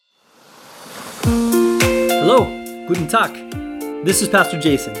Hello, guten Tag. This is Pastor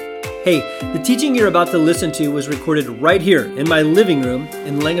Jason. Hey, the teaching you're about to listen to was recorded right here in my living room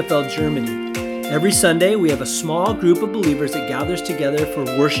in Lengefeld, Germany. Every Sunday, we have a small group of believers that gathers together for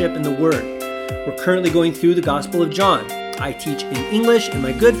worship and the Word. We're currently going through the Gospel of John. I teach in English, and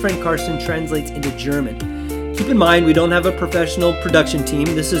my good friend Carson translates into German. Keep in mind, we don't have a professional production team.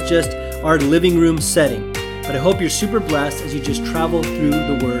 This is just our living room setting. But I hope you're super blessed as you just travel through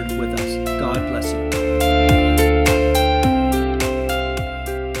the Word with us. God bless you.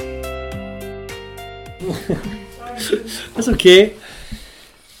 That's okay.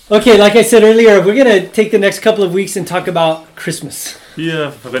 Okay, like I said earlier, we're going to take the next couple of weeks and talk about Christmas.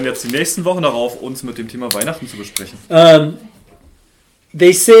 Wir verwenden jetzt die nächsten Wochen darauf, uns mit dem Thema Weihnachten zu besprechen.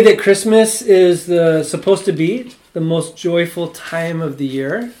 They say that Christmas is supposed to be the most joyful time of the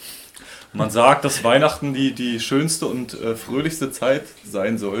year. Man sagt, dass Weihnachten die schönste und fröhlichste Zeit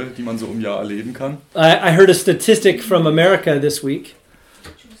sein soll, die man so im Jahr erleben kann. I heard a statistic from America this week.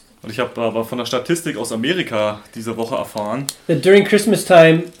 Und ich habe aber von der Statistik aus Amerika diese Woche erfahren, That during Christmas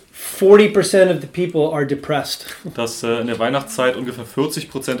time, 40% of the people are depressed. dass in der Weihnachtszeit ungefähr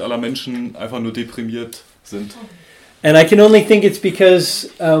 40% aller Menschen einfach nur deprimiert sind. And I can only think it's because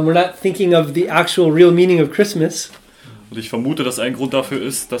we're not thinking of the actual real meaning of Christmas. Und ich vermute, dass ein Grund dafür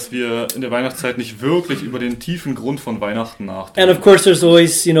ist, dass wir in der Weihnachtszeit nicht wirklich über den tiefen Grund von Weihnachten nachdenken. And of course there's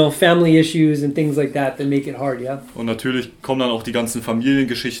always, family issues and things like that make it hard, yeah? Und natürlich kommen dann auch die ganzen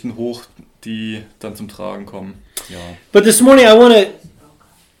Familiengeschichten hoch, die dann zum Tragen kommen. Ja. But this morning I want to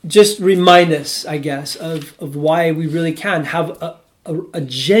just remind us, I guess, of why we really can have a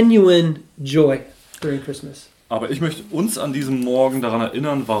genuine joy during Christmas. Aber ich möchte uns an diesem Morgen daran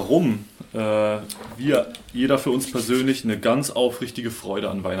erinnern, warum wir jeder für uns persönlich eine ganz aufrichtige Freude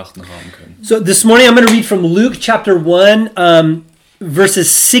an Weihnachten haben können. So this morning I'm going to read from Luke chapter 1, verses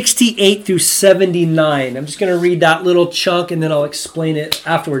 68 through 79. I'm just going to read that little chunk and then I'll explain it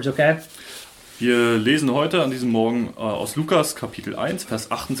afterwards, okay? Wir lesen heute an diesem Morgen aus Lukas Kapitel 1, Vers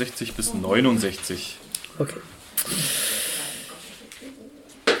 68 bis 69. Okay.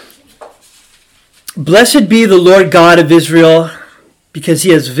 Blessed be the Lord God of Israel, because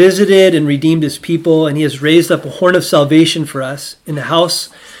he has visited and redeemed his people, and he has raised up a horn of salvation for us in the house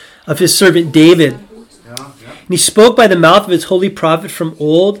of his servant David. And he spoke by the mouth of his holy prophet from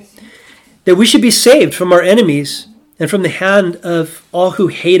old, that we should be saved from our enemies and from the hand of all who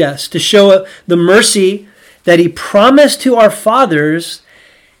hate us, to show the mercy that he promised to our fathers,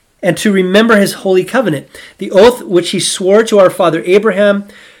 and to remember his holy covenant, the oath which he swore to our father Abraham,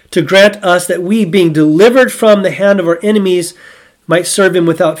 to grant us that we, being delivered from the hand of our enemies, might serve him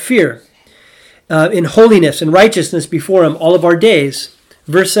without fear, in holiness and righteousness before him all of our days.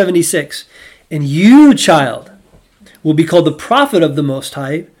 Verse 76, and you, child, will be called the prophet of the Most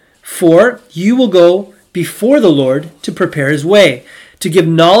High, for you will go before the Lord to prepare his way, to give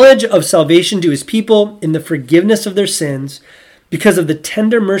knowledge of salvation to his people in the forgiveness of their sins, because of the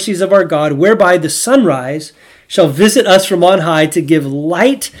tender mercies of our God, whereby the sunrise shall visit us from on high, to give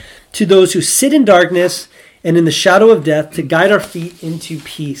light to those who sit in darkness and in the shadow of death, to guide our feet into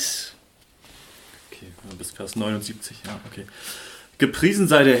peace. Okay, bis Vers 79, ja, okay. Gepriesen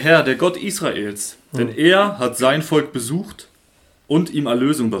sei der Herr, der Gott Israels, denn er hat sein Volk besucht und ihm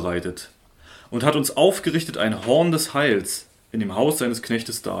Erlösung bereitet und hat uns aufgerichtet ein Horn des Heils in dem Haus seines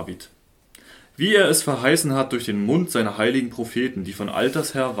Knechtes David, wie er es verheißen hat durch den Mund seiner heiligen Propheten, die von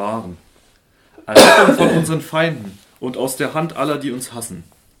alters her waren. Errettung von unseren Feinden und aus der Hand aller, die uns hassen,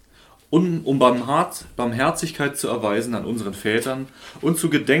 um Barmherzigkeit zu erweisen an unseren Vätern und zu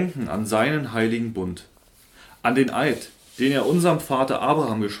gedenken an seinen heiligen Bund, an den Eid, den er unserem Vater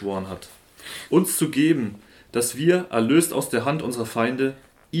Abraham geschworen hat, uns zu geben, dass wir, erlöst aus der Hand unserer Feinde,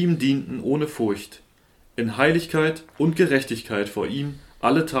 ihm dienten ohne Furcht, in Heiligkeit und Gerechtigkeit vor ihm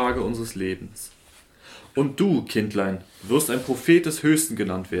alle Tage unseres Lebens. Und du, Kindlein, wirst ein Prophet des Höchsten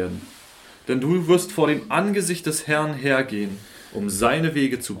genannt werden, denn du wirst vor dem Angesicht des Herrn hergehen, um seine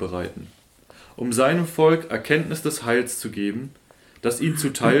Wege zu bereiten, um seinem Volk Erkenntnis des Heils zu geben, das ihnen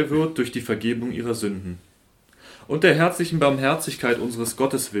zuteil wird durch die Vergebung ihrer Sünden. Und der herzlichen Barmherzigkeit unseres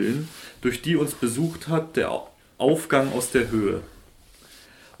Gottes willen, durch die uns besucht hat der Aufgang aus der Höhe,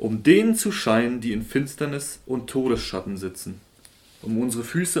 um denen zu scheinen, die in Finsternis und Todesschatten sitzen, um unsere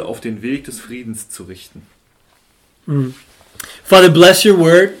Füße auf den Weg des Friedens zu richten. Father, bless your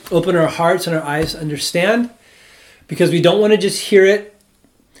word. Open our hearts and our eyes to understand, because we don't want to just hear it.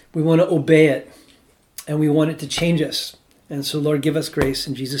 We want to obey it, and we want it to change us. And so, Lord, give us grace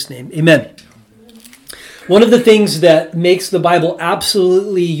in Jesus' name. Amen. One of the things that makes the Bible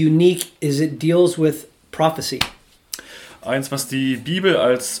absolutely unique is it deals with prophecy. Eins, was die Bibel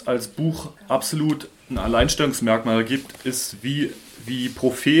als Buch absolut ein Alleinstellungsmerkmal gibt, ist, wie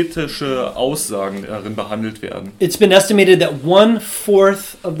prophetische Aussagen darin behandelt werden. It's been estimated that 1/4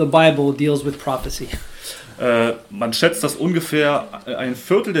 of the Bible deals with prophecy. Man schätzt, dass ungefähr ein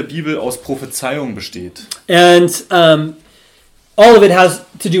Viertel der Bibel aus Prophezeiungen besteht. And all of it has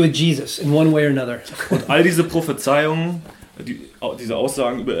to do with Jesus in one way or another. Und all diese Prophezeiungen, diese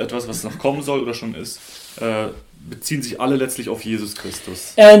Aussagen über etwas, was noch kommen soll oder schon ist, beziehen sich alle letztlich auf Jesus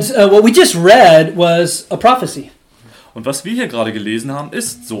Christus. And what we just read was a prophecy. Und was wir hier gerade gelesen haben,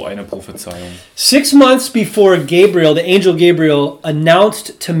 ist so eine Prophezeiung. 6 months before Gabriel, the angel Gabriel,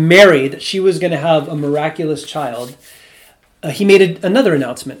 announced to Mary that she was going to have a miraculous child, he made another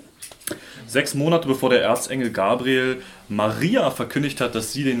announcement. 6 Monate bevor der Erzengel Gabriel Maria verkündigt hat,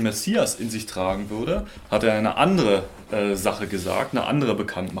 dass sie den Messias in sich tragen würde, hat er eine andere Sache gesagt, eine andere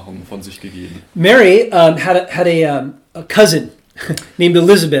Bekanntmachung von sich gegeben. Mary had a cousin named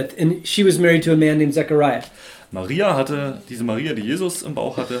Elizabeth, and she was married to a man named Zechariah. Diese Maria, die Jesus im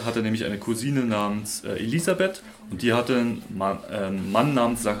Bauch hatte nämlich eine Cousine namens Elisabeth und die hatte einen Mann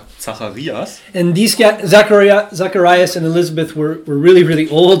namens Zacharias. And these Zacharias and Elizabeth were really, really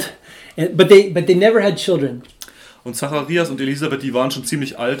old, but they never had children. Und Zacharias und Elisabeth, die waren schon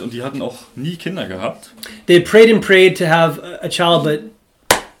ziemlich alt und die hatten auch nie Kinder gehabt. They had prayed and prayed to have a child, but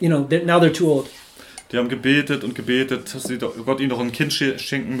now they're too old. Die haben gebetet und gebetet, dass Gott ihnen noch ein Kind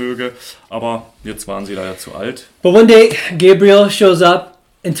schenken möge, aber jetzt waren sie leider zu alt. But one day, Gabriel shows up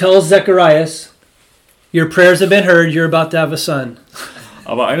and tells Zacharias, "Your prayers have been heard, you're about to have a son."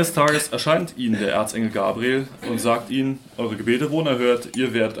 Aber eines Tages erscheint ihnen der Erzengel Gabriel und sagt ihnen, eure Gebete wurden erhört,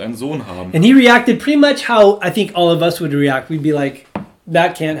 ihr werdet einen Sohn haben. And he reacted pretty much how I think all of us would react. We'd be like,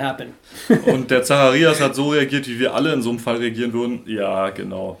 that can't happen. Und der Zacharias hat so reagiert, wie wir alle in so einem Fall reagieren würden. Ja,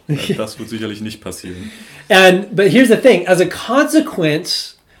 genau. Das wird sicherlich nicht passieren. But here's the thing. As a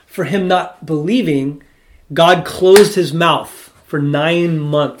consequence for him not believing, God closed his mouth for 9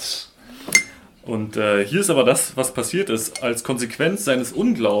 months. Und hier ist aber das, was passiert ist. Als Konsequenz seines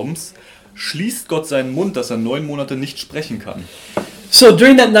Unglaubens schließt Gott seinen Mund, dass er 9 Monate nicht sprechen kann. So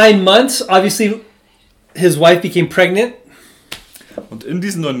during that 9 months, obviously his wife became pregnant. Und in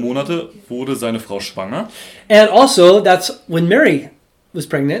diesen 9 Monate wurde seine Frau schwanger. And also, that's when Mary was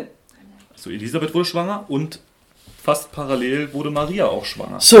pregnant. So Elisabeth wurde schwanger und fast parallel wurde Maria auch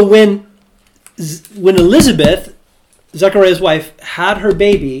schwanger. So when Elizabeth, Zechariah's wife, had her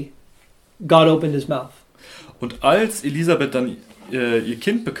baby, God opened his mouth. Und als Elisabeth dann ihr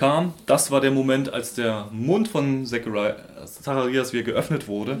Kind bekam, das war der Moment, als der Mund von Zacharias wieder geöffnet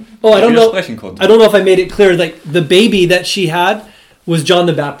wurde und er wieder sprechen konnte. I don't know if I made it clear, like the baby that she had was John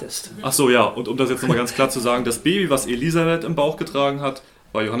the Baptist. Ach so, ja, und um das jetzt nochmal ganz klar zu sagen, das Baby, was Elisabeth im Bauch getragen hat,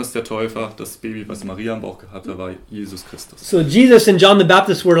 war Johannes der Täufer, das Baby, was Maria im Bauch hatte, war Jesus Christus. So Jesus and John the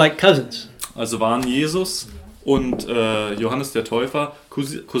Baptist were like cousins. Also waren Jesus und Johannes der Täufer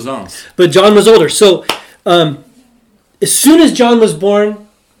Cousins. But John was older. So as soon as John was born,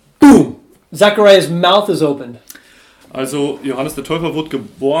 boom, Zechariah's mouth is opened. Also Johannes der Täufer wurde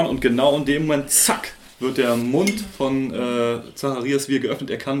geboren und genau in dem Moment, zack, wird der Mund von Zacharias wieder geöffnet.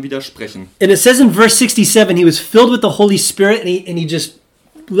 Er kann wieder sprechen. And it says in verse 67, he was filled with the Holy Spirit and he just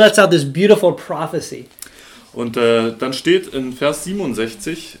lets out this beautiful prophecy. Und dann steht in Vers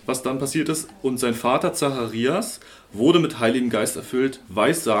 67, was dann passiert ist. Und sein Vater Zacharias wurde mit Heiligem Geist erfüllt,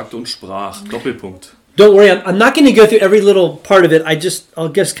 weissagte und sprach. Doppelpunkt. Don't worry, I'm not going to go through every little part of it.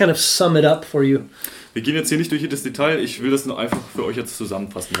 I'll just kind of sum it up for you. Wir gehen jetzt hier nicht durch jedes Detail. Ich will das nur einfach für euch jetzt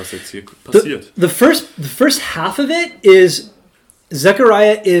zusammenfassen, was jetzt hier passiert. The first half of it is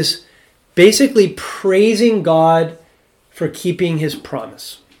Zechariah is basically praising God for keeping his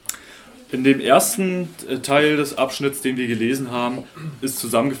promise. In dem ersten Teil des Abschnitts, den wir gelesen haben, ist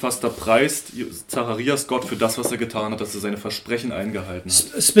zusammengefasst, da preist Zacharias Gott für das, was er getan hat, dass er seine Versprechen eingehalten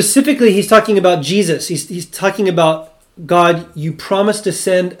hat. Specifically, he's talking about Jesus. He's talking about God, you promised to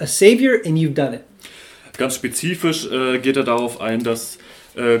send a savior and you've done it. Ganz spezifisch geht er darauf ein, dass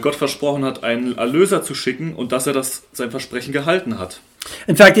Gott versprochen hat, einen Erlöser zu schicken und dass er sein Versprechen gehalten hat.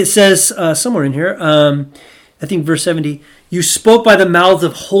 In fact, it says somewhere in here, I think verse 70, you spoke by the mouths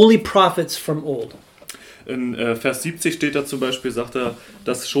of holy prophets from old. In Vers 70 steht da zum Beispiel, sagt er,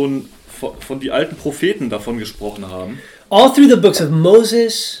 dass schon von die alten Propheten davon gesprochen haben. All through the books of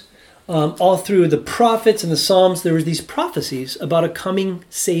Moses, all through the prophets and the Psalms, there were these prophecies about a coming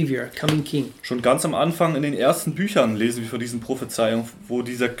Savior, a coming King. Schon ganz am Anfang in den ersten Büchern lesen wir von diesen Prophezeiungen, wo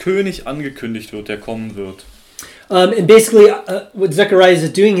dieser König angekündigt wird, der kommen wird. And basically, what Zechariah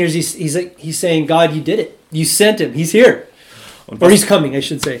is doing here is he's saying, God, you did it. You sent him. He's here. Or he's coming, I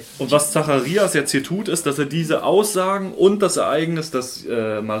should say. Und was Zacharias jetzt hier tut, ist, dass er diese Aussagen und das Ereignis, dass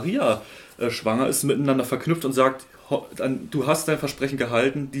Maria schwanger ist, miteinander verknüpft und sagt, du hast dein Versprechen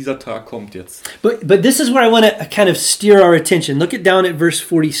gehalten, dieser Tag kommt jetzt. But this is where I want to kind of steer our attention. Look down at verse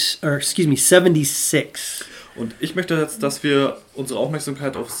 76. Und ich möchte jetzt, dass wir unsere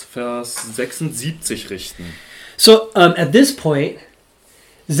Aufmerksamkeit auf Vers 76 richten. So at this point,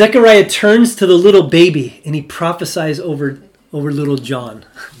 Zechariah turns to the little baby and he prophesies over little John.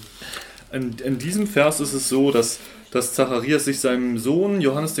 In diesem Vers ist es so, dass Zacharias sich seinem Sohn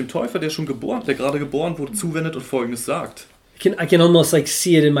Johannes dem Täufer, der gerade geboren wurde, zuwendet und Folgendes sagt. I can almost like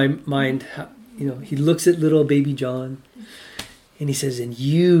see it in my mind. He looks at little baby John and he says, "And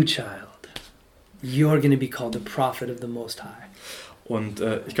you, child, you're going to be called the prophet of the Most High." Und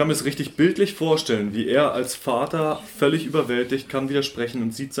ich kann mir es richtig bildlich vorstellen, wie er als Vater völlig überwältigt kann widersprechen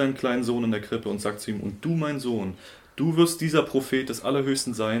und sieht seinen kleinen Sohn in der Krippe und sagt zu ihm, und du, mein Sohn, du wirst dieser Prophet des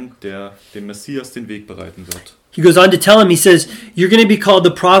Allerhöchsten sein, der dem Messias den Weg bereiten wird. He goes on to tell him, he says, you're going to be called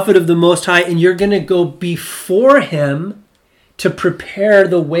the prophet of the Most High and you're going to go before him to prepare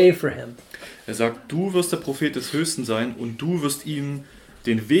the way for him. Er sagt, du wirst der Prophet des Höchsten sein und du wirst ihm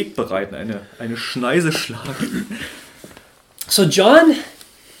den Weg bereiten, eine Schneise schlagen. So John,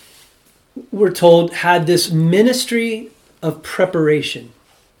 we're told, had this ministry of preparation.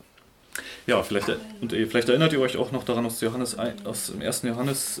 Ja, vielleicht erinnert ihr euch auch noch daran aus dem ersten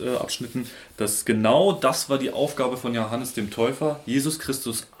Johannes-Abschnitten, dass genau das war die Aufgabe von Johannes dem Täufer, Jesus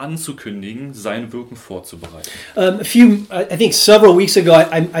Christus anzukündigen, sein Wirken vorzubereiten. I think several weeks ago,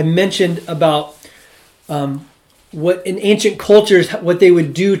 I mentioned about what in ancient cultures, what they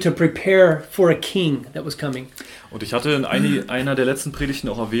would do to prepare for a king that was coming. Und ich hatte in einer der letzten Predigten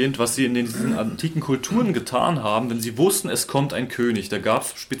auch erwähnt, was sie in diesen antiken Kulturen getan haben, wenn sie wussten, es kommt ein König. Da gab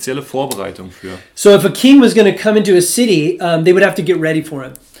es spezielle Vorbereitungen für. So if a king was going to come into a city, they would have to get ready for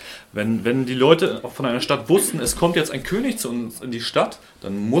him. Wenn die Leute auch von einer Stadt wussten, es kommt jetzt ein König zu uns in die Stadt,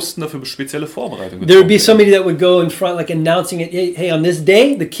 dann mussten dafür spezielle Vorbereitungen There would be somebody that would go in front, like announcing it. Hey, on this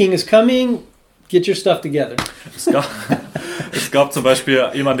day, the king is coming. Get your stuff together. Es gab zum Beispiel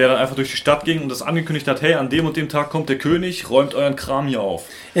jemanden, der dann einfach durch die Stadt ging und das angekündigt hat, hey, an dem und dem Tag kommt der König, räumt euren Kram hier auf.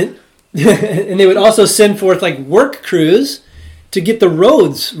 And they would also send forth like work crews to get the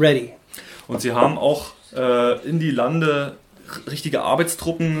roads ready. Und sie haben auch in die Lande richtige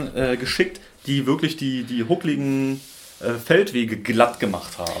Arbeitstruppen geschickt, die wirklich die huckligen Feldwege glatt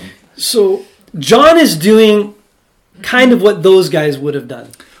gemacht haben. So John is doing kind of what those guys would have done.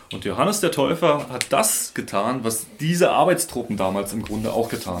 Und Johannes der Täufer hat das getan, was diese Arbeitstruppen damals im Grunde auch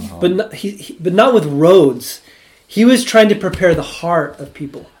getan haben. But not with roads. He was trying to prepare the heart of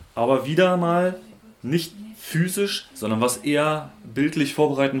people. Aber wieder mal nicht physisch, sondern was er bildlich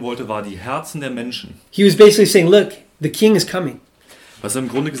vorbereiten wollte, war die Herzen der Menschen. He was basically saying, look, the king is coming. Was er im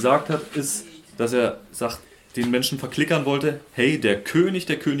Grunde gesagt hat, ist, dass er sagt, den Menschen verklickern wollte, hey, der König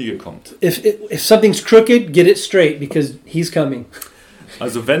der Könige kommt. If something's crooked, get it straight because he's coming.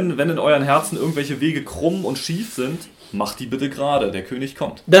 Also wenn in euren Herzen irgendwelche Wege krumm und schief sind, macht die bitte gerade, der König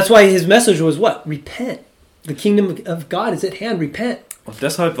kommt. That's why his message was what? Repent. The kingdom of God is at hand, repent. Und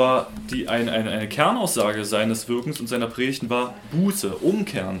deshalb war eine Kernaussage seines Wirkens und seiner Predigten war Buße,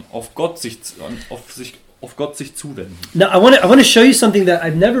 umkehren, auf Gott sich zuwenden. Now I want to show you something that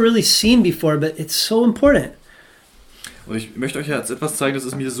I've never really seen before, but it's so important. Und ich möchte euch jetzt etwas zeigen, das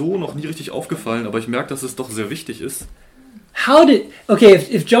ist mir so noch nie richtig aufgefallen, aber ich merke, dass es doch sehr wichtig ist.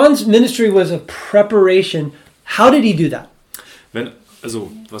 If John's ministry was a preparation, how did he do that?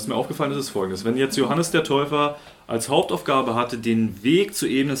 Was mir aufgefallen ist Folgendes. Wenn jetzt Johannes der Täufer als Hauptaufgabe hatte, den Weg zu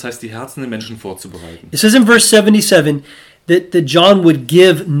ebnen, das heißt, die Herzen der Menschen vorzubereiten. It says in verse 77 that John would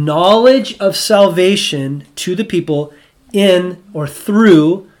give knowledge of salvation to the people in or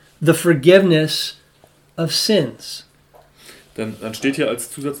through the forgiveness of sins. Dann steht hier als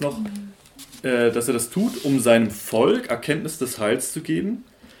Zusatz noch, dass er das tut, um seinem Volk Erkenntnis des Heils zu geben,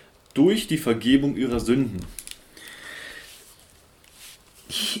 durch die Vergebung ihrer Sünden.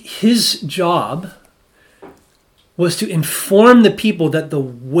 His job was to inform the people that the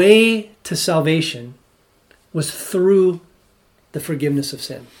way to salvation was through the forgiveness of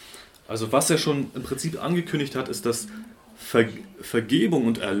sin. Also was er schon im Prinzip angekündigt hat, ist, dass Vergebung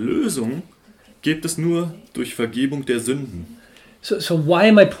und Erlösung gibt es nur durch Vergebung der Sünden. So why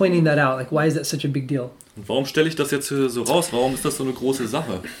am I pointing that out? Like, why is that such a big deal? Und warum stelle ich das jetzt hier so raus? Warum ist das so eine große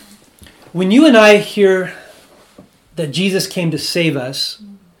Sache? When you and I hear that Jesus came to save us,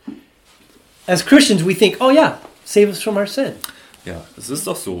 as Christians we think, oh yeah, save us from our sin. Ja, es ist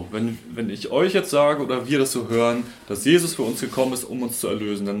doch so. Wenn ich euch jetzt sage oder wir das so hören, dass Jesus für uns gekommen ist, um uns zu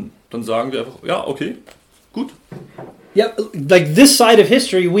erlösen, dann sagen wir einfach, ja, okay, gut. Yeah, like this side of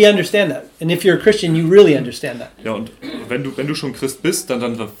history, we understand that. And if you're a Christian, you really understand that. Ja, und wenn du schon Christ bist,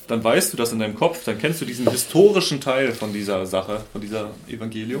 dann weißt du das in deinem Kopf, dann kennst du diesen historischen Teil von dieser Sache, von dieser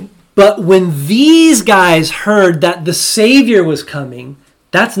Evangelium. But when these guys heard that the Savior was coming,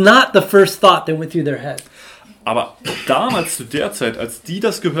 that's not the first thought that went through their head. Aber damals, zu der Zeit, als die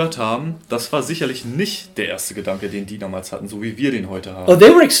das gehört haben, das war sicherlich nicht der erste Gedanke, den die damals hatten, so wie wir den heute haben. Oh, they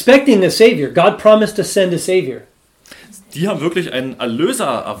were expecting a Savior. God promised to send a Savior. Die haben wirklich einen Erlöser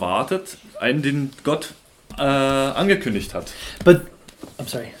erwartet, einen, den Gott angekündigt hat. But, I'm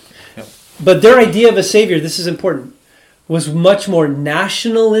sorry. Ja. But their idea of a Savior, this is important, was much more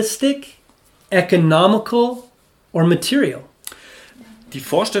nationalistic, economical, or material. Die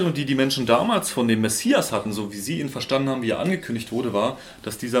Vorstellung, die die Menschen damals von dem Messias hatten, so wie sie ihn verstanden haben, wie er angekündigt wurde, war,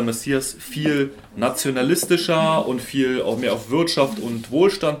 dass dieser Messias viel nationalistischer und viel auch mehr auf Wirtschaft und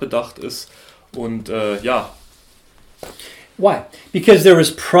Wohlstand bedacht ist. Und ja. Why? Because there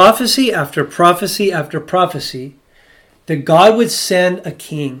was prophecy after prophecy after prophecy that God would send a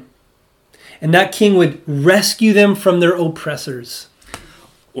king. And that king would rescue them from their oppressors.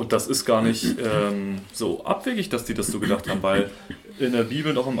 Und das ist gar nicht so abwegig, dass die das so gedacht haben, weil in der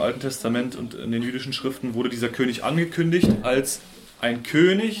Bibel und auch im Alten Testament und in den jüdischen Schriften wurde dieser König angekündigt als ein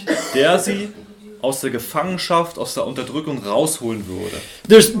König, der sie aus der Gefangenschaft, aus der Unterdrückung rausholen würde.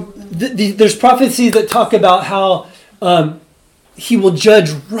 There's prophecies that talk about how he will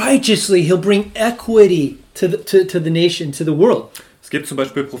judge righteously, he'll bring equity to the nation, to the world. Es gibt zum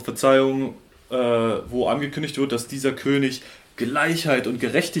Beispiel Prophezeiungen, wo angekündigt wird, dass dieser König Gleichheit und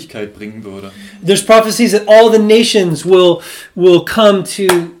Gerechtigkeit bringen würde. There's prophecies that all the nations will come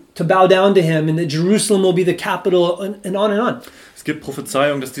to bow down to him and that Jerusalem will be the capital and on and on. Es gibt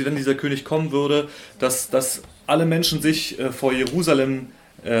Prophezeiungen, dass dann dieser König kommen würde, dass alle Menschen sich vor Jerusalem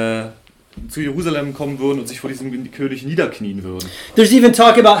zu Jerusalem kommen würden und sich vor diesem König niederknien würden. There's even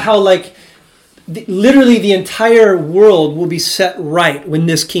talk about how literally the entire world will be set right when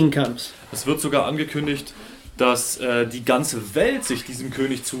this king comes. Es wird sogar angekündigt, dass die ganze Welt sich diesem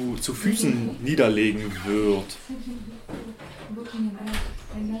König zu Füßen niederlegen wird.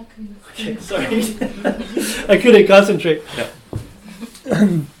 Okay, sorry. I couldn't concentrate.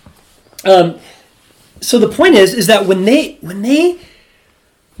 Ja. So the point is that when they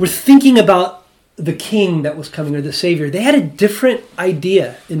were thinking about the king that was coming or the savior, they had a different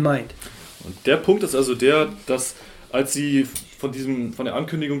idea in mind. Und der Punkt ist also der, dass als sie von der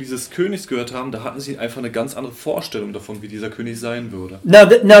Ankündigung dieses Königs gehört haben, da hatten sie einfach eine ganz andere Vorstellung davon, wie dieser König sein würde.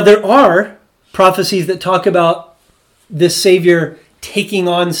 Now there are prophecies that talk about this savior taking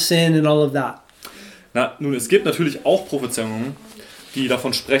on sin and all of that. Na, nun, es gibt natürlich auch Prophezeiungen, die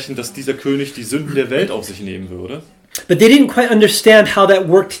davon sprechen, dass dieser König die Sünden der Welt auf sich nehmen würde. But they didn't quite understand how that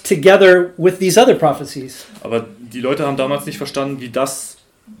worked together with these other prophecies. Aber die Leute haben damals nicht verstanden, wie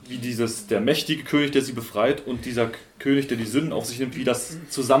der mächtige König, der sie befreit, und dieser König, der die Sünden auf sich nimmt, wie das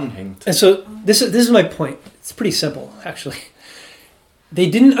zusammenhängt. And so this is my point. It's pretty simple, actually. They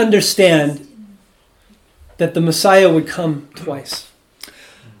didn't understand that the Messiah would come twice.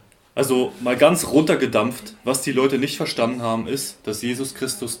 Also mal ganz runtergedampft, was die Leute nicht verstanden haben, ist, dass Jesus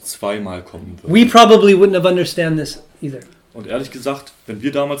Christus zweimal kommen wird. We probably wouldn't have understand this either. Und ehrlich gesagt, wenn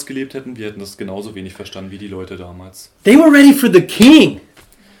wir damals gelebt hätten, wir hätten das genauso wenig verstanden wie die Leute damals. They were ready for the king.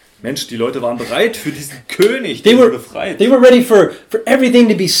 Mensch, die Leute waren bereit für diesen König, der sie befreit. They were ready for everything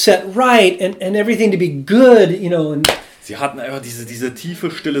to be set right and everything to be good, and sie hatten einfach diese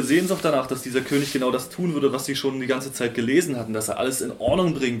tiefe, stille Sehnsucht danach, dass dieser König genau das tun würde, was sie schon die ganze Zeit gelesen hatten, dass er alles in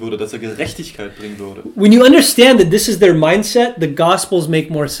Ordnung bringen würde, dass er Gerechtigkeit bringen würde. When you understand that this is their mindset, the Gospels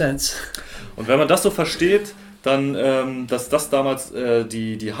make more sense. Und wenn man das so versteht, dann, dass das damals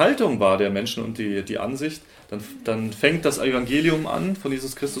die Haltung war der Menschen und die Ansicht, dann fängt das Evangelium an, von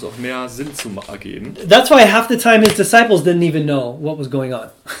Jesus Christus auch mehr Sinn zu ergeben. That's why half the time his disciples didn't even know what was going on.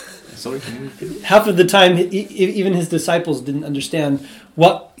 Sorry, can you repeat? Half of the time, even his disciples didn't understand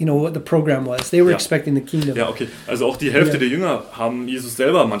what the program was. They were expecting the kingdom. Ja, okay. Also auch die Hälfte der Jünger haben Jesus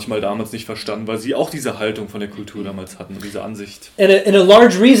selber manchmal damals nicht verstanden, weil sie auch diese Haltung von der Kultur damals hatten, diese Ansicht. And a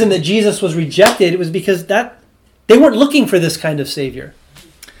large reason that Jesus was rejected was because they weren't looking for this kind of savior.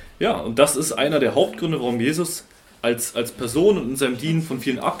 Ja, und das ist einer der Hauptgründe, warum Jesus als Person und in seinem Dienen von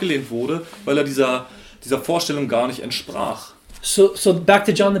vielen abgelehnt wurde, weil er dieser Vorstellung gar nicht entsprach. So back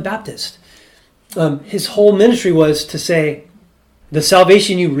to John the Baptist. His whole ministry was to say, the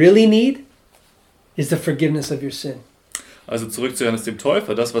salvation you really need is the forgiveness of your sin. Also zurück zu Johannes dem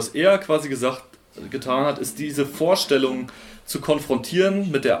Täufer. Das, was er quasi gesagt getan hat, ist diese Vorstellung zu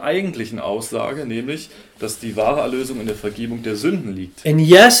konfrontieren mit der eigentlichen Aussage, nämlich, dass die wahre Erlösung in der Vergebung der Sünden liegt. And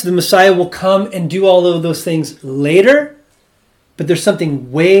yes, the Messiah will come and do all of those things later, but there's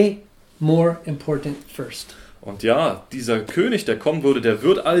something way more important first. Und ja, dieser König, der kommen würde, der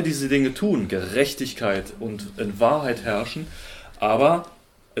wird all diese Dinge tun, Gerechtigkeit und in Wahrheit herrschen, aber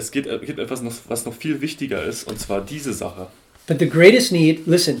es gibt etwas, was noch viel wichtiger ist, und zwar diese Sache. But the greatest need,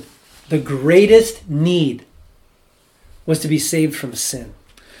 listen, the greatest need was to be saved from sin.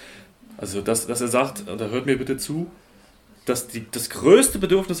 Also, dass er sagt, da hört mir bitte zu, dass das größte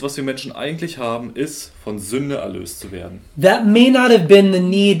Bedürfnis, was wir Menschen eigentlich haben, ist, von Sünde erlöst zu werden. That may not have been the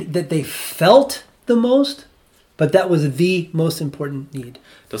need that they felt the most, but that was the most important need.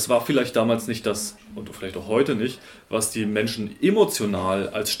 Das war vielleicht damals nicht das, und vielleicht auch heute nicht, was die Menschen emotional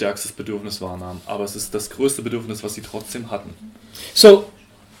als stärkstes Bedürfnis wahrnahmen. Aber es ist das größte Bedürfnis, was sie trotzdem hatten. So,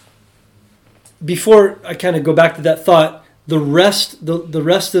 before I kind of go back to that thought, the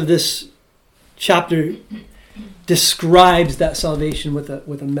rest of this chapter describes that salvation with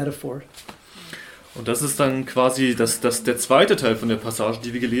a metaphor. Und das ist dann quasi der zweite Teil von der Passage,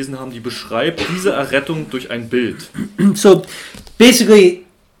 die wir gelesen haben, die beschreibt diese Errettung durch ein Bild. So, basically,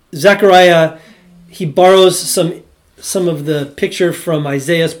 Zechariah, he borrows some of the picture from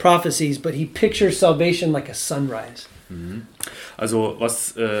Isaiah's prophecies, but he pictures salvation like a sunrise. Also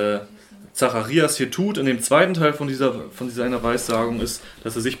was Zacharias hier tut in dem zweiten Teil von seiner Weissagung ist,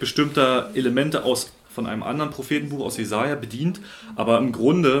 dass er sich bestimmter Elemente von einem anderen Prophetenbuch aus Jesaja bedient, aber im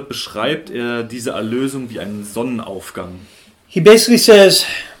Grunde beschreibt er diese Erlösung wie einen Sonnenaufgang. He basically says,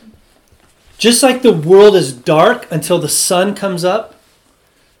 just like the world is dark until the sun comes up,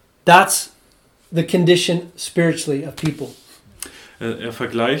 that's the condition spiritually of people. Er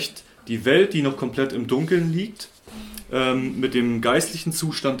vergleicht die Welt, die noch komplett im Dunkeln liegt, mit dem geistlichen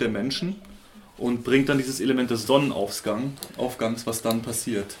Zustand der Menschen und bringt dann dieses Element des Sonnenaufgangs, was dann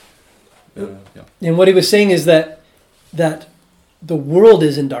passiert. Ja. And what he was saying is that the world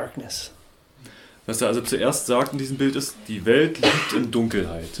is in darkness. Was er also zuerst sagt in diesem Bild ist, die Welt liegt in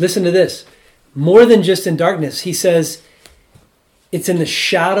Dunkelheit. Listen to this. More than just in darkness, he says it's in the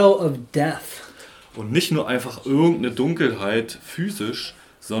shadow of death. Und nicht nur einfach irgendeine Dunkelheit physisch,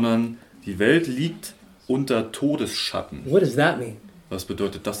 sondern die Welt liegt unter Todesschatten. What does that mean? Was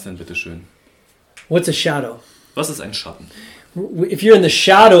bedeutet das denn, bitteschön? What's a shadow? Was ist ein Schatten? If you're in the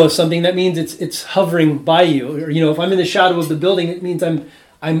shadow of something, that means it's hovering by you. Or, if I'm in the shadow of the building, it means I'm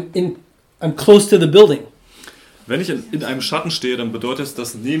close to the building. Wenn ich in einem Schatten stehe, dann bedeutet es,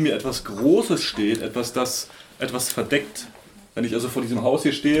 dass neben mir etwas Großes steht, etwas verdeckt. Wenn ich also vor diesem Haus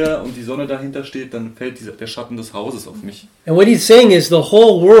hier stehe und die Sonne dahinter steht, dann fällt der Schatten des Hauses auf mich. And what he's saying is the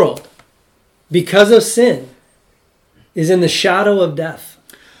whole world, because of sin, is in the shadow of death.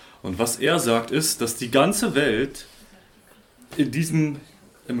 Und was er sagt ist, dass die ganze Welt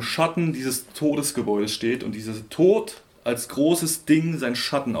im Schatten dieses Todesgebäudes steht und dieser Tod als großes Ding seinen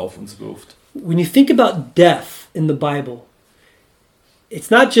Schatten auf uns wirft. When you think about death in the Bible, it's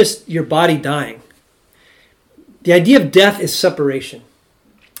not just your body dying. The idea of death is separation.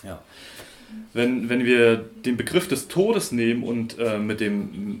 Ja. Wenn wir den Begriff des Todes nehmen und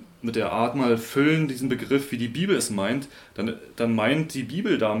mit der Art mal füllen, diesen Begriff, wie die Bibel es meint, dann meint die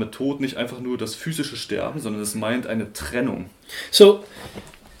Bibel damit Tod nicht einfach nur das physische Sterben, sondern es meint eine Trennung. So,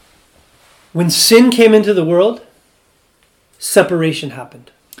 when sin came into the world, separation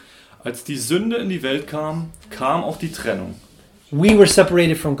happened. Als die Sünde in die Welt kam auch die Trennung. We were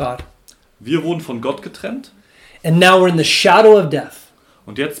separated from God. Wir wurden von Gott getrennt. And now we're in the shadow of death.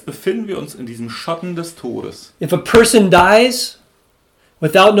 Und jetzt befinden wir uns in diesem Schatten des Todes. If a person dies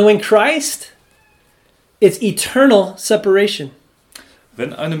without knowing Christ, it's eternal separation.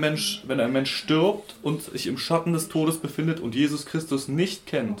 Wenn ein Mensch stirbt und sich im Schatten des Todes befindet und Jesus Christus nicht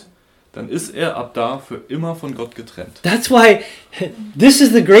kennt, dann ist er ab da für immer von Gott getrennt. That's why this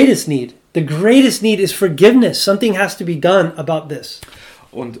is the greatest need. The greatest need is forgiveness. Something has to be done about this.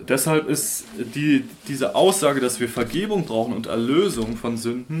 Und deshalb ist diese Aussage, dass wir Vergebung brauchen und Erlösung von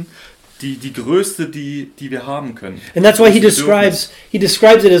Sünden, die größte, die wir haben können. And that's why he describes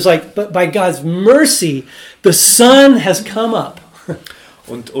it as like, but by God's mercy, the sun has come up.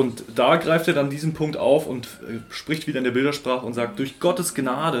 Und da greift er dann diesen Punkt auf und spricht wieder in der Bildersprache und sagt, durch Gottes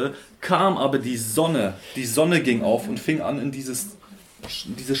Gnade kam aber die Sonne ging auf und fing an, in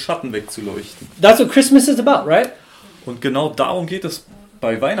diese Schatten wegzuleuchten. That's what Christmas is about, right? Und genau darum geht es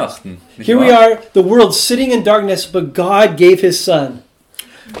bei Weihnachten. Nicht Here wahr? we are, the world sitting in darkness, but God gave his son.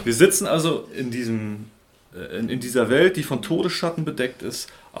 Wir sitzen also in dieser Welt, die von Todesschatten bedeckt ist,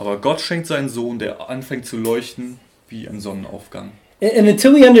 aber Gott schenkt seinen Sohn, der anfängt zu leuchten wie ein Sonnenaufgang. And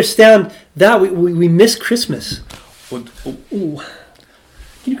until we understand that, we miss Christmas. Und, Ooh.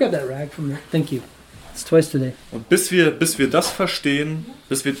 Can you grab that rag from there? Thank you. It's twice today. und bis wir das verstehen,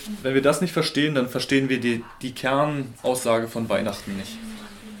 wenn wir das nicht verstehen, dann verstehen wir die Kernaussage von Weihnachten nicht.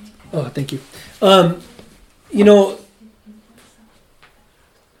 Oh, thank you. You know,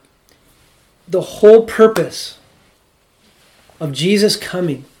 the whole purpose of Jesus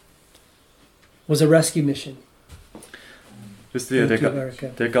coming was a rescue mission. Wisst ihr, Thank you, Erica.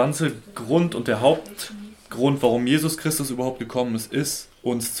 der ganze Grund und der Hauptgrund, warum Jesus Christus überhaupt gekommen ist,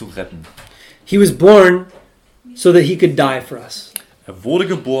 uns zu retten. He was born so that he could die for us. Er wurde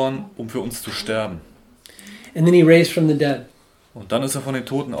geboren, um für uns zu sterben. And then he raised from the dead. Und dann ist er von den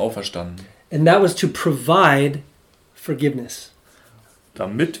Toten auferstanden, And that was to provide forgiveness.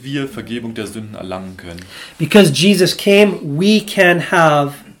 damit wir Vergebung der Sünden erlangen können. Because Jesus came, we can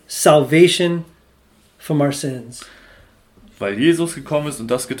have salvation from our sins. Weil Jesus gekommen ist und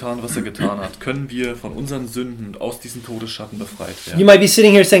das getan, was er getan hat, können wir von unseren Sünden und aus diesen Todesschatten befreit You werden. might be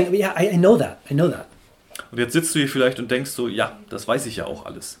sitting here saying, yeah, I know that. I know that. Und jetzt sitzt du hier vielleicht und denkst so, ja, das weiß ich ja auch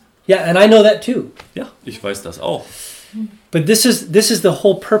alles. Yeah, and I know that too. Ja, ich weiß das auch. But this is the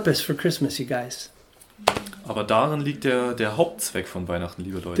whole purpose for Christmas, you guys. Aber darin liegt der Hauptzweck von Weihnachten,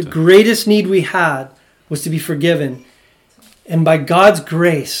 liebe The Leute. greatest need we had was to be forgiven. And by God's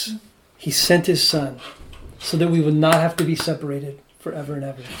grace, he sent his son so that we would not have to be separated forever and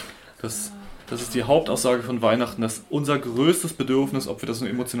ever. Das ist die Hauptaussage von Weihnachten, dass unser größtes Bedürfnis, ob wir das nur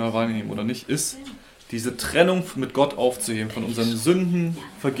emotional wahrnehmen oder nicht, ist, diese Trennung mit Gott aufzuheben, von unseren Sünden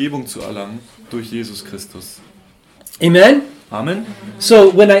Vergebung zu erlangen durch Jesus Christus. Amen? Amen.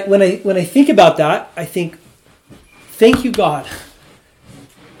 So when I think about that, I think, thank you, God.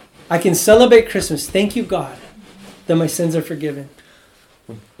 I can celebrate Christmas. Thank you, God, that my sins are forgiven.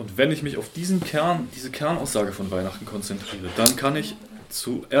 Und wenn ich mich auf diese Kernaussage von Weihnachten konzentriere, dann kann ich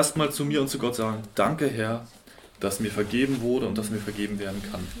erstmal zu mir und zu Gott sagen, danke Herr, dass mir vergeben wurde und dass mir vergeben werden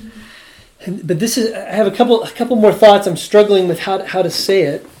kann. But I have a couple more thoughts. I'm struggling with how to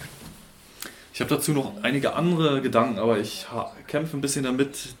say it. Ich habe dazu noch einige andere Gedanken, aber ich kämpfe ein bisschen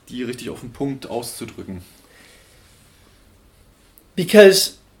damit, die richtig auf den Punkt auszudrücken.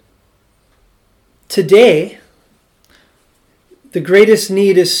 Because today, the greatest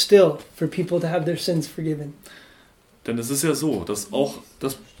need is still for people to have their sins forgiven. Denn es ist ja so, dass auch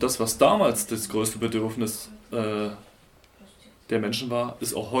das, was damals das größte Bedürfnis der Menschen war,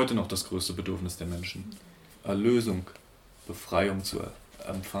 ist auch heute noch das größte Bedürfnis der Menschen. Erlösung, Befreiung zu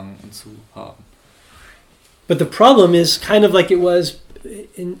empfangen und zu haben. But the problem is kind of like it was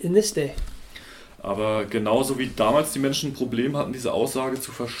in this day. Aber genauso wie damals die Menschen ein Problem hatten, diese Aussage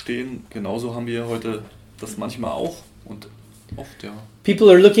zu verstehen, genauso haben wir heute das manchmal auch und oft, ja.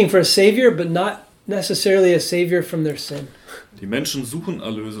 People are looking for a savior, but not necessarily a savior from their sin. Die Menschen suchen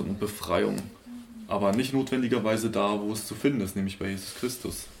Erlösung und Befreiung, aber nicht notwendigerweise da, wo es zu finden ist, nämlich bei Jesus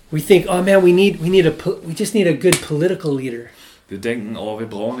Christus. We think, oh man, we just need a good political leader. Wir denken, oh, wir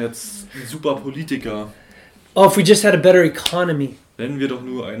brauchen jetzt einen super Politiker. Oh, if we just had a better economy. Wenn wir doch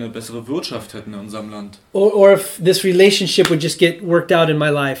nur eine bessere Wirtschaft hätten in unserem Land. Or if this relationship would just get worked out in my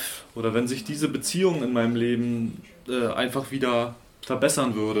life. Oder wenn sich diese Beziehung in meinem Leben einfach wieder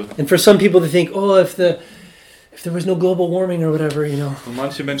verbessern würde. And for some people to think, oh, if there was no global warming or whatever, you know. Und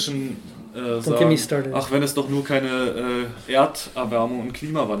manche Menschen Don't get me started. ach, wenn es doch nur keine Erderwärmung und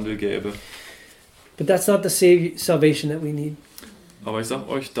Klimawandel gäbe. But that's not the salvation that we need. Aber ich sag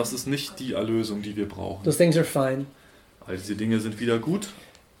euch, das ist nicht die Erlösung, die wir brauchen. Those things are fine. All diese Dinge sind wieder gut.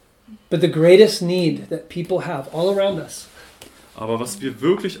 But the greatest need that people have all around us Aber was wir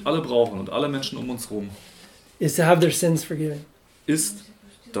wirklich alle brauchen und alle Menschen um uns herum, is to have their sins forgiven. ist,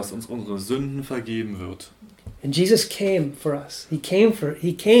 dass uns unsere Sünden vergeben wird. And Jesus came for us. He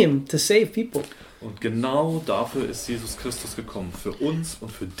came to save people. Und genau dafür ist Jesus Christus gekommen, für uns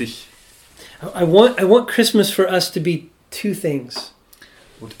und für dich. I want Christmas for us to be two things.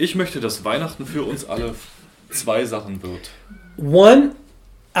 Und ich möchte, dass Weihnachten für uns alle zwei Sachen wird. One,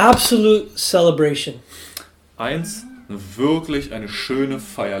 absolute celebration. Eins, wirklich eine schöne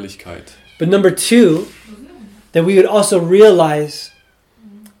Feierlichkeit. But number two, that we would also realize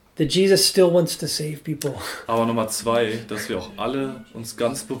that Jesus still wants to save people. Aber Nummer zwei, dass wir auch alle uns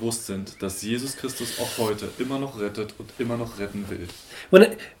ganz bewusst sind, dass Jesus Christus auch heute immer noch rettet und immer noch retten will.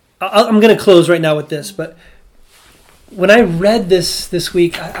 I'm going to close right now with this, but when I read this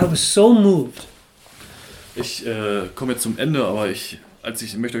week, I was so moved. Ich komme jetzt zum Ende, aber ich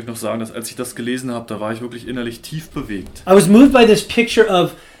möchte euch noch sagen, dass als ich das gelesen habe, da war ich wirklich innerlich tief bewegt. I was moved by this picture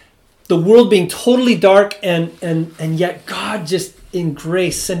of the world being totally dark and yet God just in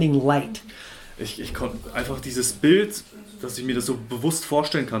grace sending light. Ich konnte einfach dieses Bild dass ich mir das so bewusst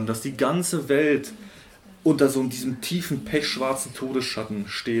vorstellen kann, dass die ganze Welt unter so diesem tiefen, pechschwarzen Todesschatten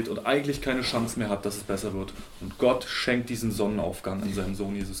steht und eigentlich keine Chance mehr hat, dass es besser wird. Und Gott schenkt diesen Sonnenaufgang in seinem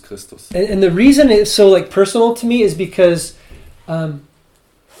Sohn Jesus Christus. And the reason it's so like personal to me is because I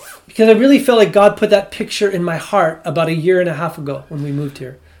really felt like God put that picture in my heart about a year and a half ago when we moved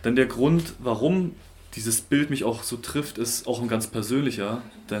here. Denn der Grund, warum dieses Bild mich auch so trifft, ist auch ein ganz persönlicher.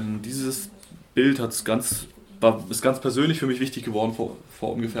 Denn dieses Bild ist ganz persönlich für mich wichtig geworden vor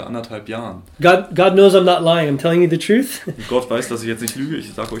ungefähr 1,5 Jahren. God knows I'm not lying. I'm telling you the truth. Und Gott weiß, dass ich jetzt nicht lüge.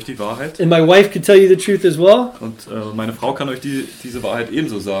 Ich sage euch die Wahrheit. And my wife could tell you the truth as well. Und meine Frau kann euch diese Wahrheit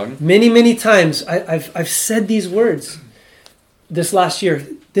ebenso sagen. Many times I've said these words this last year.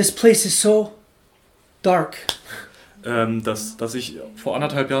 This place is so dark. Dass ich vor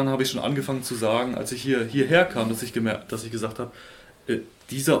 1,5 Jahren habe ich schon angefangen zu sagen, als ich hierher kam, dass ich gesagt habe,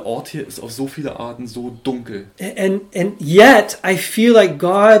 dieser Ort hier ist auf so viele Arten so dunkel. And yet I feel like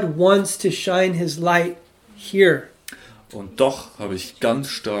God wants to shine His light here. Und doch habe ich ganz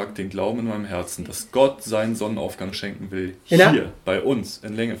stark den Glauben in meinem Herzen, dass Gott seinen Sonnenaufgang schenken will. Hier, bei uns,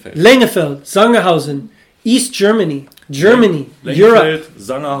 in Lengefeld. Lengefeld, Sangerhausen, East Germany, Europe. Lengefeld,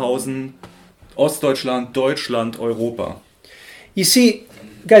 Sangerhausen, Ostdeutschland, Deutschland, Europa. You see,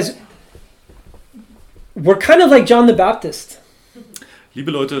 guys, we're kind of like John the Baptist.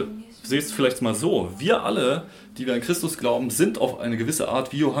 Liebe Leute, seht es vielleicht mal so. Wir alle, die wir an Christus glauben, sind auf eine gewisse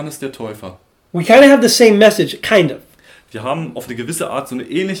Art wie Johannes der Täufer. We kind of have the same message, kind of. Wir haben auf eine gewisse Art so eine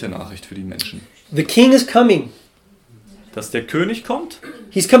ähnliche Nachricht für die Menschen. The king is coming. Dass der König kommt,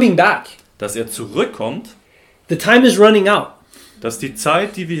 He's coming back. dass er zurückkommt, The time is running out. dass die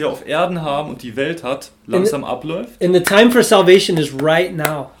Zeit, die wir hier auf Erden haben und die Welt hat, langsam abläuft. And the time for salvation is right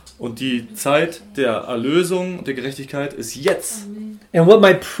now. Und die Zeit der Erlösung und der Gerechtigkeit ist jetzt. And what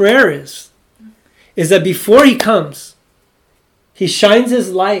my prayer is that before He comes, He shines His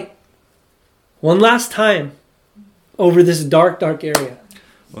light one last time over this dark area.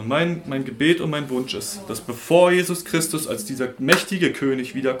 Und mein Gebet und mein Wunsch ist, dass bevor Jesus Christus als dieser mächtige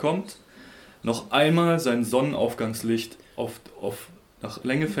König wiederkommt, noch einmal sein Sonnenaufgangslicht nach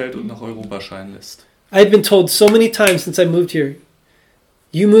Lengefeld und nach Europa scheinen lässt. I've been told so many times since I moved here,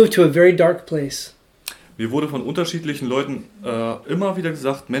 you moved to a very dark place. Mir wurde von unterschiedlichen Leuten immer wieder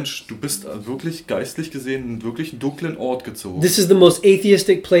gesagt, Mensch, du bist wirklich geistlich gesehen in einen wirklich dunklen Ort gezogen. This is the most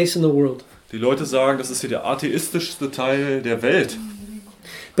atheistic place in the world. Die Leute sagen, das ist hier der atheistischste Teil der Welt.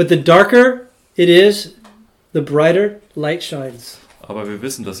 But the darker it is, the brighter light shines. Aber wir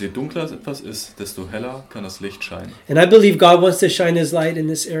wissen, dass je dunkler etwas ist, desto heller kann das Licht scheinen. And I believe God wants to shine His light in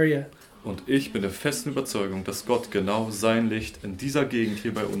this area. Und ich bin der festen Überzeugung, dass Gott genau sein Licht in dieser Gegend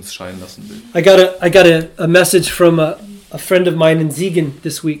hier bei uns scheinen lassen will. I got a message from a friend of mine in Siegen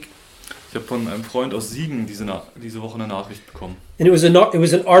this week. Ich habe von einem Freund aus Siegen diese Woche eine Nachricht bekommen. And it was an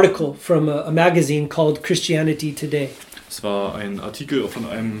article from a magazine called Christianity Today. Es war ein Artikel von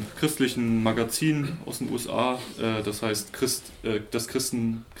einem christlichen Magazin aus den USA, das heißt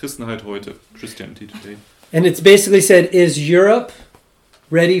Christenheit heute, Christianity Today. And it's basically said, is Europe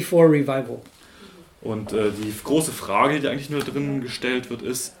ready for revival? Und die große Frage, die eigentlich nur drin gestellt wird,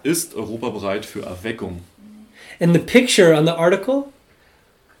 ist Europa bereit für Erweckung? And the picture on the article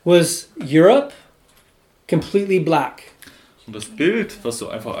was Europe completely black. Und das Bild, was so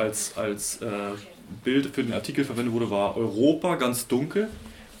einfach als Bild für den Artikel verwendet wurde, war Europa ganz dunkel.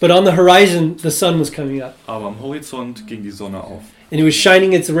 But on the horizon, the sun was coming up. Aber am Horizont ging die Sonne auf. And it was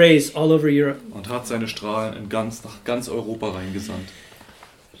shining its rays all over Europe. Und hat seine Strahlen nach ganz Europa reingesandt.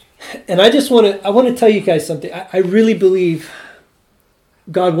 And I want to tell you guys something. I really believe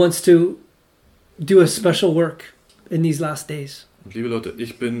God wants to do a special work in these last days. Und liebe Leute,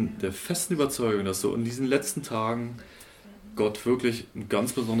 ich bin der festen Überzeugung, dass so in diesen letzten Tagen Gott wirklich ein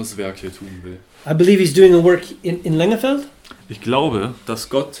ganz besonderes Werk hier tun will. I believe He's doing a work in Lengefeld. Ich glaube, dass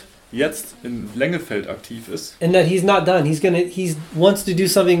Gott jetzt in Lengefeld aktiv ist. And that He's not done. He wants to do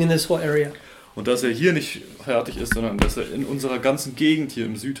something in this whole area. Und dass er hier nicht fertig ist, sondern dass er in unserer ganzen Gegend hier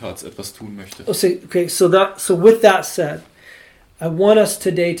im Südharz etwas tun möchte. Okay, so with that said, I want us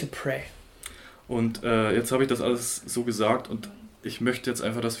today to pray. Und jetzt habe ich das alles so gesagt und ich möchte jetzt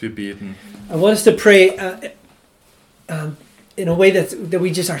einfach, dass wir beten. I want us to pray in a way that we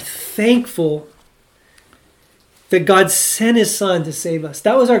just are thankful that God sent His Son to save us.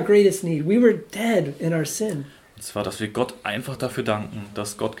 That was our greatest need. We were dead in our sin. Und zwar, dass wir Gott einfach dafür danken,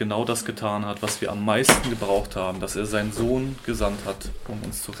 dass Gott genau das getan hat, was wir am meisten gebraucht haben, dass er seinen Sohn gesandt hat, um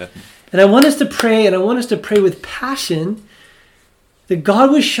uns zu retten. And I want us to pray, and I want us to pray with passion that God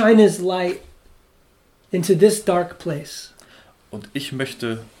would shine His light into this dark place. Und ich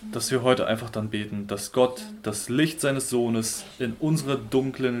möchte, dass wir heute einfach dann beten, dass Gott das Licht seines Sohnes in unsere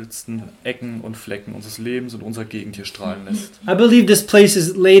dunkelsten Ecken und Flecken unseres Lebens und unserer Gegend hier strahlen lässt. I believe this place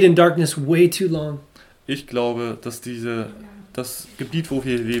is laid in darkness way too long. Ich glaube, dass das Gebiet, wo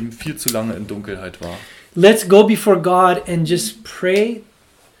wir leben, viel zu lange in Dunkelheit war. Let's go before God and just pray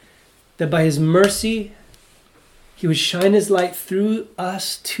that by His mercy, He would shine His light through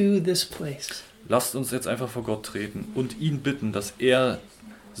us to this place. Lasst uns jetzt einfach vor Gott treten und ihn bitten, dass er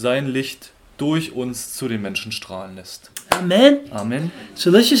sein Licht durch uns zu den Menschen strahlen lässt. Amen. Amen. So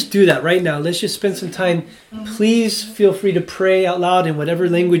let's just do that right now. Let's just spend some time. Please feel free to pray out loud in whatever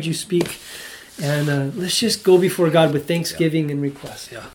language you speak. And let's just go before God with thanksgiving and request. Ja,